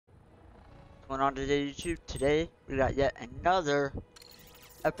going on today, YouTube? Today we got yet another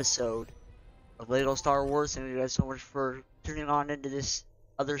episode of Lego Star Wars. Thank you guys so much for tuning on into this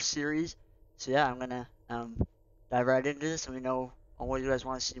other series. So yeah, I'm gonna dive right into this, and we know on what you guys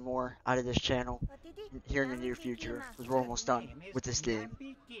want to see more out of this channel here in the near future, because we're almost done with this game.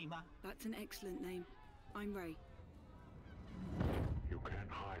 That's an excellent name. I'm Ray. You can't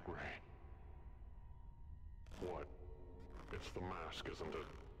hide, Ray. What? It's the mask, isn't it?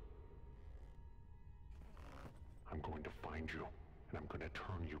 I'm going to find you, and I'm going to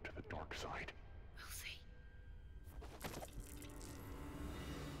turn you to the dark side. We'll see.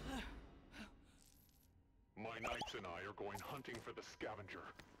 My knights and I are going hunting for the scavenger.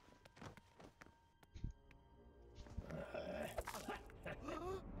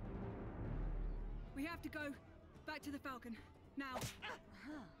 We have to go. Back to the Falcon. Now.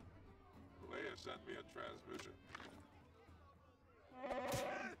 Leia sent me a transmission.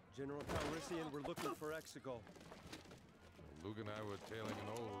 General Calrissian, we're looking for Exegol. Luke and I were tailing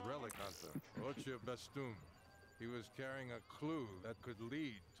an old relic hunter, Ocha Bestoon. He was carrying a clue that could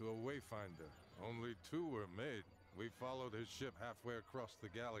lead to a wayfinder. Only 2 were made. We followed his ship halfway across the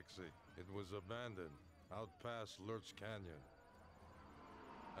galaxy. It was abandoned, out past Lurch Canyon.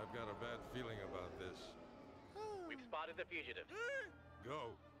 I've got a bad feeling about this. We've spotted the fugitive.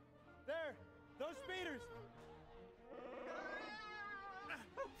 Go. There! Those speeders!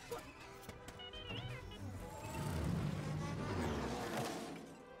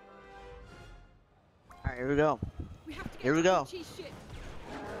 Alright, here we go. We have to get Here we go. Cheese shit.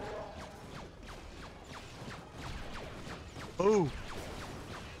 Ooh.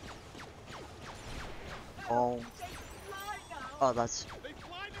 Oh. Oh, that's. They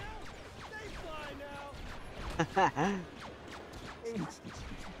fly now! They fly now!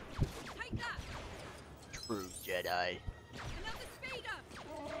 Take that. True Jedi. Another speeder.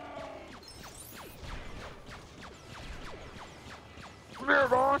 Come here,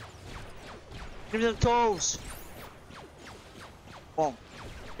 boy. Give me them toes. Boom.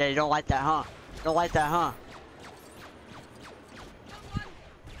 Yeah, you don't like that, huh? You don't like that, huh?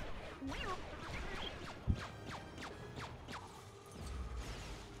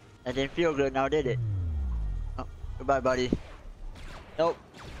 That didn't feel good now, did it? Oh, goodbye, buddy. Nope.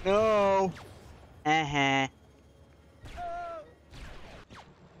 No. Uh-huh.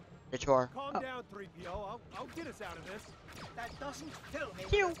 The chore. Calm Oh. down, 3PO. I'll get us out of this. That doesn't fill me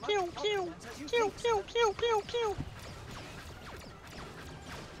Pew, with as much pew, pew, confidence as you pew, think, pew, sir. pew, pew, pew.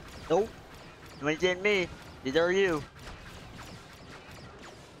 Nope. You ain't getting me. Neither are you.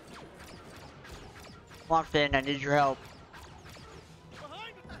 Come on, Finn. I need your help.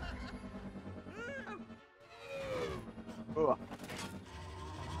 Behind! Ooh.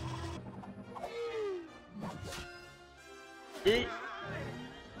 See?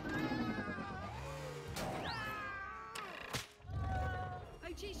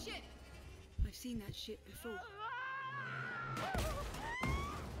 Oh, cheese shit. I've seen that shit before.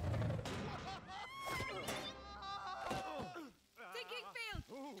 Thinking field.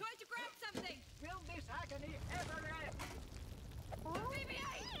 Try to grab something. Will this agony ever end? BB-8.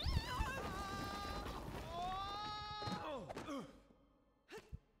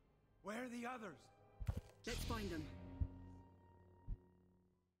 Where are the others? Let's find them.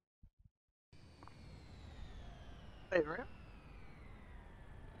 Wait, really?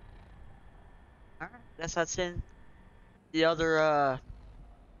 Alright, guess that's in the other,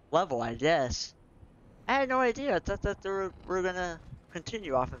 level, I guess. I had no idea. I thought that we're gonna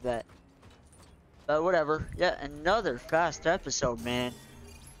continue off of that. But whatever. Yet another fast episode, man.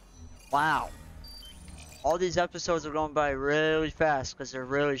 Wow. All these episodes are going by really fast because they're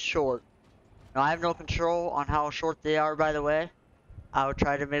really short. Now, I have no control on how short they are, by the way. I would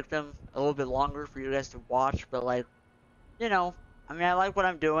try to make them a little bit longer for you guys to watch, but like, you know, I mean, I like what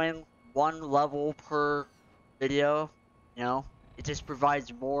I'm doing. 1 level per video, you know, it just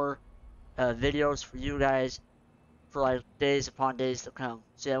provides more videos for you guys for like days upon days to come.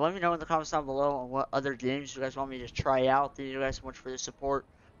 So yeah, let me know in the comments down below on what other games you guys want me to try out. Thank you guys so much for the support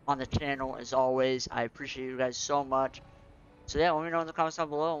on the channel as always. I appreciate you guys so much. So yeah, let me know in the comments down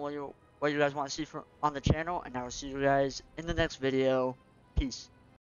below on what you guys want to see on the channel, and I will see you guys in the next video. Peace.